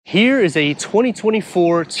Here is a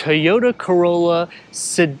 2024 Toyota Corolla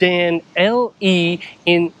sedan LE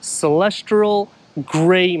in celestial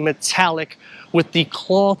gray metallic with the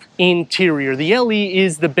cloth interior. The LE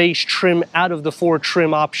is the base trim out of the 4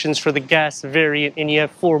 trim options for the gas variant, and you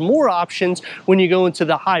have 4 more options when you go into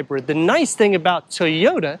the hybrid. The nice thing about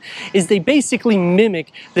Toyota is they basically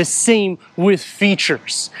mimic the same with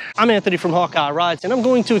features. I'm Anthony from Hawkeye Rides, and I'm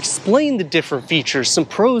going to explain the different features, some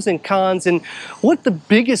pros and cons, and what the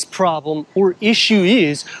biggest problem or issue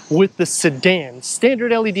is with the sedan.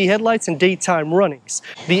 Standard LED headlights and daytime runnings.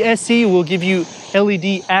 The SE will give you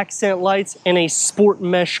LED accent lights and a sport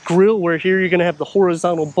mesh grille, where here you're going to have the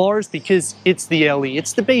horizontal bars because it's the LE.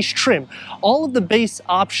 It's the base trim. All of the base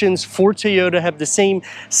options for Toyota have the same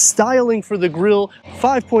styling for the grille,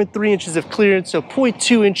 5.3 inches of clearance, so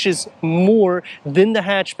 0.2 inches more than the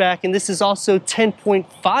hatchback, and this is also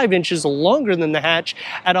 10.5 inches longer than the hatch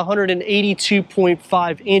at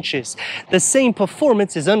 182.5 inches. The same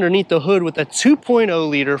performance is underneath the hood with a 2.0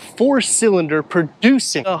 liter 4-cylinder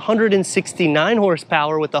producing 169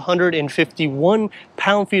 horsepower with 151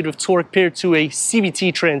 pound-feet of torque paired to a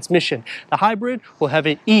CVT transmission. The hybrid will have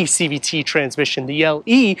an eCVT transmission. The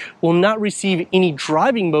LE will not receive any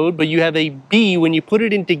driving mode, but you have a B when you put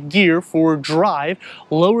it into gear for drive,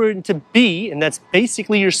 lower it into B, and that's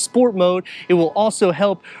basically your sport mode. It will also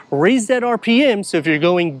help raise that RPM, so if you're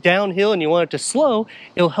going downhill and you want it to slow,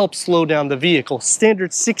 it'll help slow down the vehicle.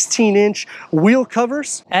 Standard 16-inch wheel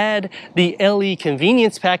covers. Add the LE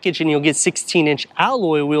convenience package and you'll get 16-inch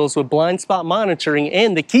alloy wheels with blind spot monitoring,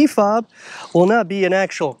 and the key fob will not be an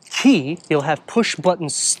actual key. You'll have push button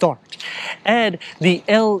start. Add the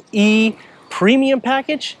LE premium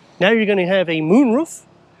package. Now you're going to have a moonroof,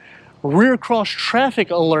 rear cross traffic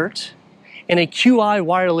alert, and a QI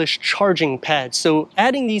wireless charging pad. So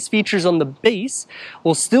adding these features on the base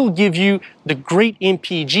will still give you the great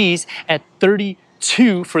MPGs at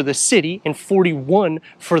 32 for the city and 41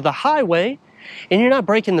 for the highway. And you're not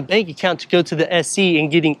breaking the bank account to go to the SE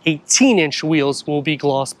and getting 18-inch wheels will be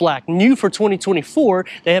gloss black. New for 2024,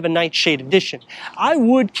 they have a nightshade edition. I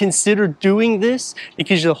would consider doing this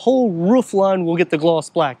because the whole roof line will get the gloss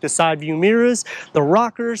black. The side view mirrors, the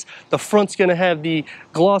rockers, the front's gonna have the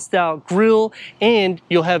glossed out grille, and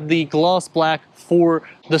you'll have the gloss black for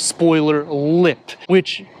the spoiler lip,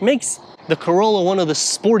 which makes the Corolla one of the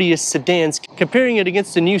sportiest sedans, comparing it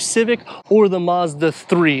against the new Civic or the Mazda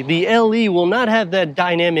 3. The LE will not have that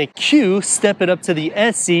dynamic Q, step it up to the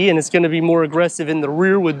SE, and it's going to be more aggressive in the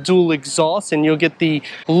rear with dual exhaust, and you'll get the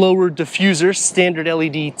lower diffuser, standard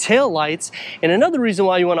LED tail lights. And another reason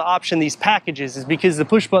why you want to option these packages is because the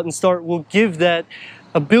push button start will give that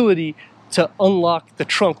ability to unlock the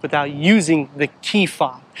trunk without using the key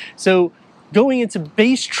fob. So going into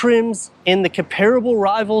base trims and the comparable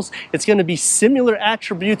rivals, it's going to be similar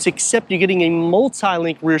attributes, except you're getting a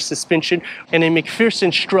multi-link rear suspension and a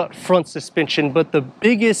McPherson strut front suspension. But the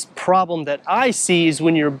biggest problem that I see is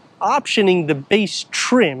when you're optioning the base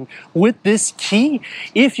trim with this key,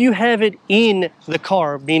 if you have it in the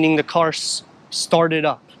car, meaning the car started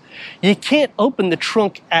up, you can't open the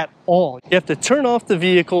trunk at all. You have to turn off the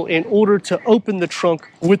vehicle in order to open the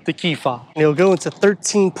trunk with the key fob. And it'll go into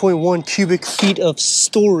 13.1 cubic feet of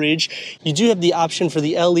storage. You do have the option for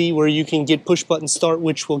the LE where you can get push button start,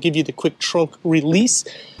 which will give you the quick trunk release.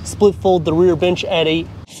 Split fold the rear bench at a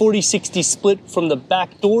 40-60 split from the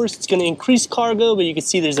back doors. It's going to increase cargo, but you can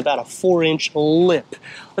see there's about a 4-inch lip.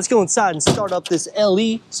 Let's go inside and start up this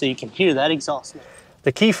LE so you can hear that exhaust note.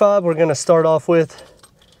 The key fob we're going to start off with,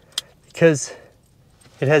 because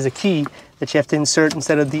it has a key that you have to insert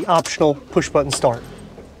instead of the optional push button start.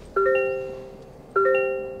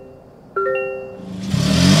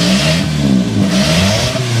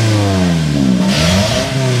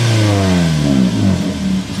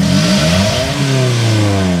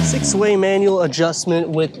 Six-way manual adjustment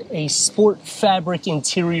with a sport fabric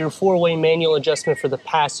interior, 4-way manual adjustment for the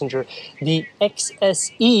passenger. The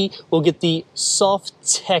XSE will get the soft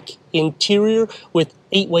tech interior with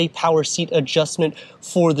 8-way power seat adjustment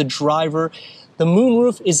for the driver. The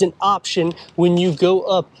moonroof is an option when you go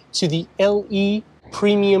up to the LE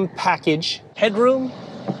premium package. Headroom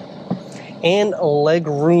and leg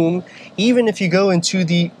room. Even if you go into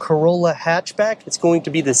the Corolla hatchback, it's going to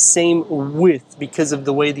be the same width because of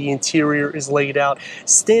the way the interior is laid out.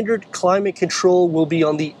 Standard climate control will be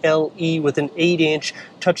on the LE with an 8-inch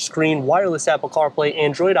touchscreen, wireless Apple CarPlay,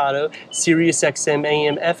 Android Auto, Sirius XM,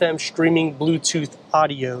 AM, FM, streaming, Bluetooth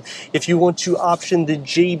audio. If you want to option the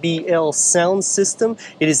JBL sound system,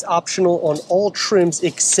 it is optional on all trims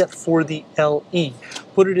except for the LE.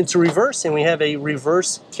 Put it into reverse and we have a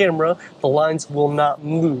reverse camera. The lines will not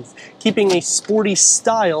move. Keeping a sporty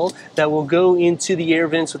style that will go into the air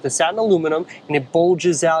vents with the satin aluminum, and it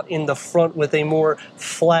bulges out in the front with a more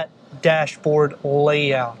flat dashboard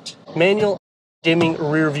layout. Manual dimming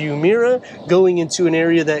rear view mirror, going into an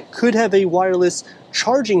area that could have a wireless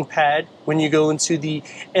charging pad when you go into the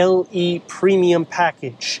LE premium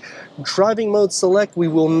package. Driving mode select we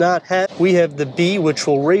will not have. We have the B, which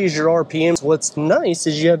will raise your RPMs. What's nice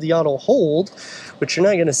is you have the auto hold, but you're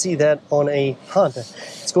not going to see that on a Honda.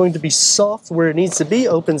 It's going to be soft where it needs to be.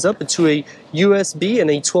 Opens up into a USB and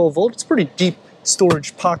a 12 volt. It's pretty deep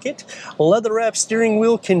storage pocket. Leather wrap steering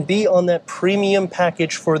wheel can be on that premium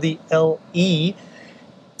package for the LE.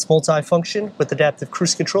 It's multi-function with adaptive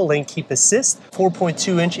cruise control, lane keep assist,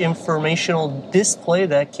 4.2-inch informational display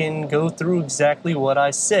that can go through exactly what I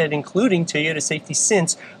said, including Toyota Safety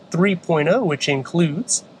Sense 3.0, which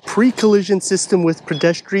includes pre-collision system with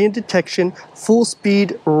pedestrian detection, full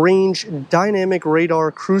speed range, dynamic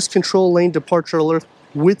radar, cruise control, lane departure alert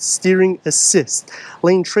with steering assist,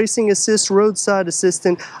 lane tracing assist, roadside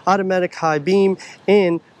assistant, automatic high beam,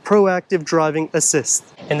 and proactive driving assist.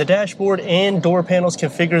 And the dashboard and door panels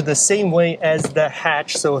configure the same way as the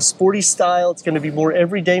hatch. So a sporty style, it's going to be more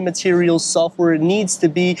everyday materials, software it needs to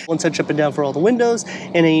be. One touch up and down for all the windows,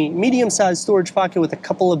 and a medium-sized storage pocket with a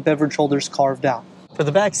couple of beverage holders carved out. For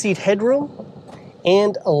the back seat headroom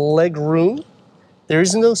and leg room, there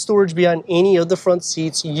is no storage behind any of the front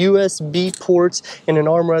seats, USB ports, and an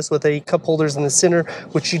armrest with a cup holders in the center,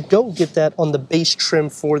 which you don't get that on the base trim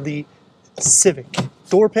for the Civic.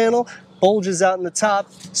 Door panel bulges out in the top,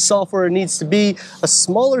 soft where it needs to be, a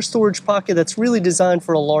smaller storage pocket that's really designed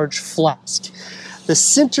for a large flask. The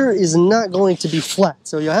center is not going to be flat,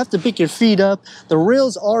 so you'll have to pick your feet up. The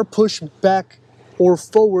rails are pushed back or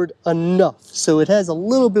forward enough, so it has a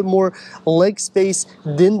little bit more leg space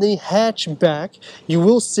than the hatchback. You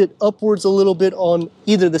will sit upwards a little bit on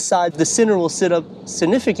either the side. The center will sit up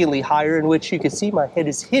significantly higher, in which you can see my head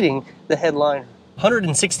is hitting the headliner.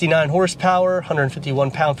 169 horsepower,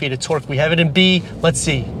 151 pound-feet of torque. We have it in B. Let's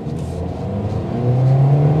see.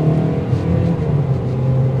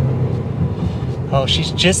 Oh,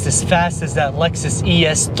 she's just as fast as that Lexus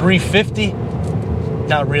ES 350.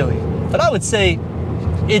 Not really, but I would say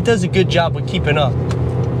it does a good job with keeping up.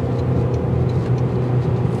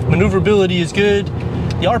 Maneuverability is good.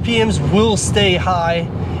 The RPMs will stay high,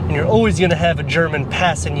 and you're always going to have a German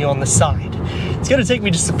passing you on the side. It's going to take me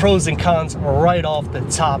just the pros and cons right off the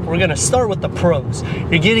top. We're going to start with the pros.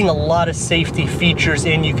 You're getting a lot of safety features,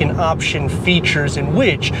 and you can option features in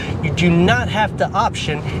which you do not have to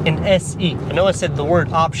option an SE. I know I said the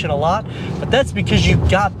word option a lot, but that's because you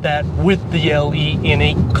got that with the LE in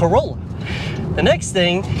a Corolla. The next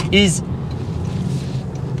thing is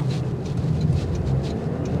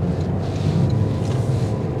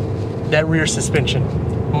that rear suspension,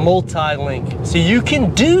 multi-link. So you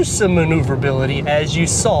can do some maneuverability, as you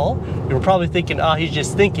saw. You were probably thinking, oh, he's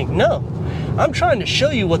just thinking. No, I'm trying to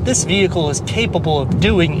show you what this vehicle is capable of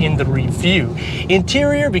doing in the review.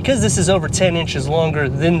 Interior, because this is over 10 inches longer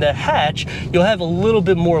than the hatch, you'll have a little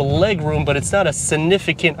bit more leg room, but it's not a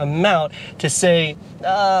significant amount to say,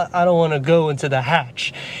 I don't want to go into the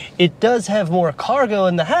hatch. It does have more cargo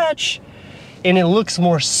in the hatch, and it looks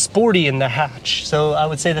more sporty in the hatch. So I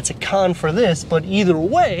would say that's a con for this, but either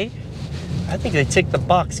way, I think they tick the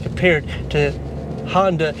box compared to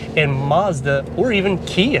Honda and Mazda or even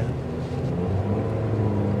Kia.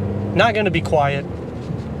 Not gonna be quiet.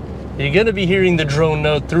 You're gonna be hearing the drone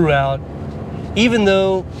note throughout. Even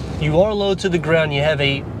though you are low to the ground, you have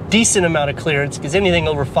a decent amount of clearance, because anything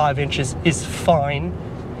over 5 inches is fine.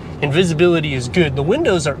 And visibility is good. The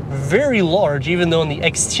windows are very large, even though on the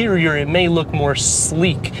exterior it may look more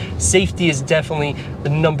sleek. Safety is definitely the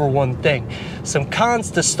 #1 thing. Some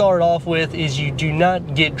cons to start off with is you do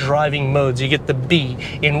not get driving modes. You get the B,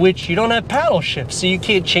 in which you don't have paddle shifts, so you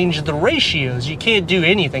can't change the ratios. You can't do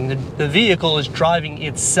anything. The vehicle is driving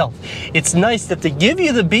itself. It's nice that they give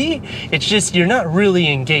you the B, it's just you're not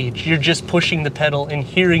really engaged. You're just pushing the pedal and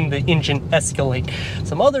hearing the engine escalate.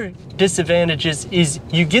 Some other disadvantages is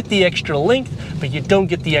you get the extra length, but you don't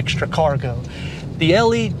get the extra cargo. The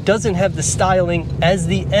LE doesn't have the styling as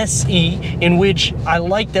the SE, in which I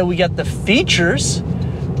like that we got the features,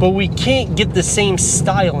 but we can't get the same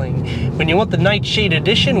styling. When you want the Nightshade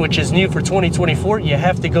Edition, which is new for 2024, you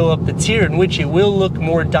have to go up the tier, in which it will look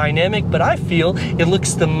more dynamic, but I feel it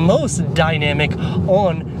looks the most dynamic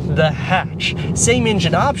on the hatch. Same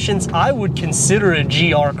engine options, I would consider a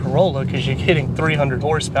GR Corolla because you're getting 300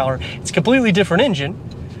 horsepower. It's a completely different engine,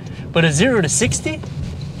 but a 0 to 60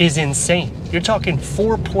 is insane. You're talking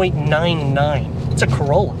 4.99. It's a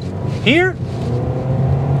Corolla. Here,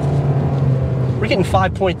 we're getting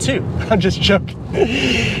 5.2. I'm just joking.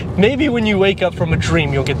 Maybe when you wake up from a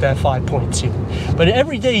dream, you'll get that 5.2. But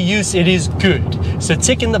everyday use, it is good. So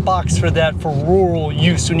tick in the box for that for rural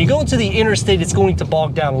use. When you go into the interstate, it's going to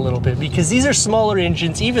bog down a little bit because these are smaller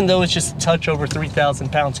engines. Even though it's just a touch over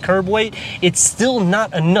 3,000 pounds curb weight, it's still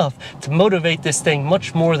not enough to motivate this thing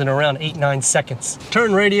much more than around 8-9 seconds.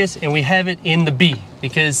 Turn radius, and we have it in the B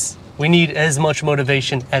because we need as much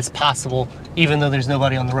motivation as possible, even though there's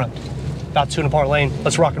nobody on the road. About 2 and a part lane,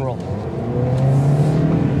 let's rock and roll.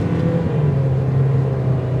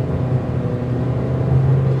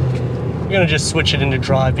 I'm gonna just switch it into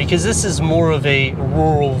drive because this is more of a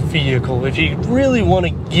rural vehicle. If you really want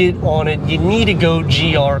to get on it, you need to go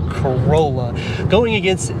GR Corolla. Going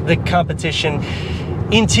against the competition,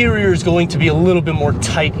 interior is going to be a little bit more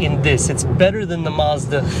tight in this. It's better than the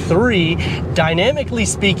Mazda 3. Dynamically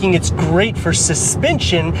speaking, it's great for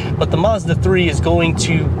suspension, but the Mazda 3 is going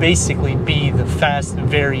to basically be the fast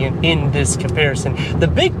variant in this comparison. The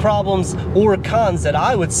big problems or cons that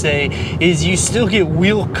I would say is you still get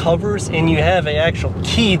wheel covers and you have an actual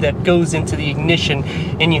key that goes into the ignition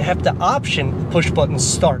and you have to option push button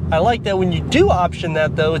start. I like that when you do option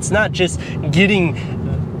that though, it's not just getting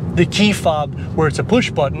the key fob where it's a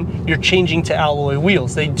push button, you're changing to alloy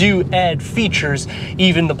wheels. They do add features,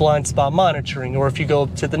 even the blind spot monitoring, or if you go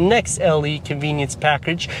up to the next LE convenience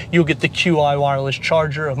package, you'll get the QI wireless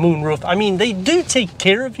charger, a moonroof. I mean, they do take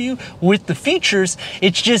care of you with the features.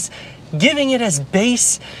 It's just giving it as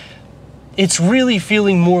base, it's really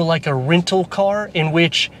feeling more like a rental car, in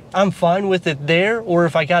which I'm fine with it there, or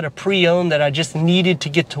if I got a pre-owned that I just needed to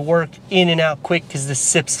get to work in and out quick because this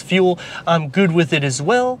sips fuel, I'm good with it as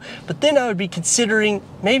well. But then I would be considering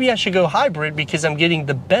maybe I should go hybrid because I'm getting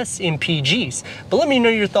the best MPGs. But let me know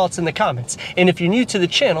your thoughts in the comments. And if you're new to the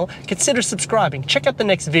channel, consider subscribing. Check out the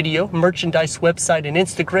next video, merchandise website and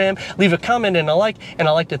Instagram. Leave a comment and a like. And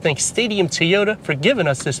I'd like to thank Stadium Toyota for giving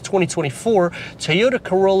us this 2024 Toyota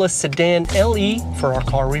Corolla Sedan LE for our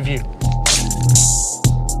car review.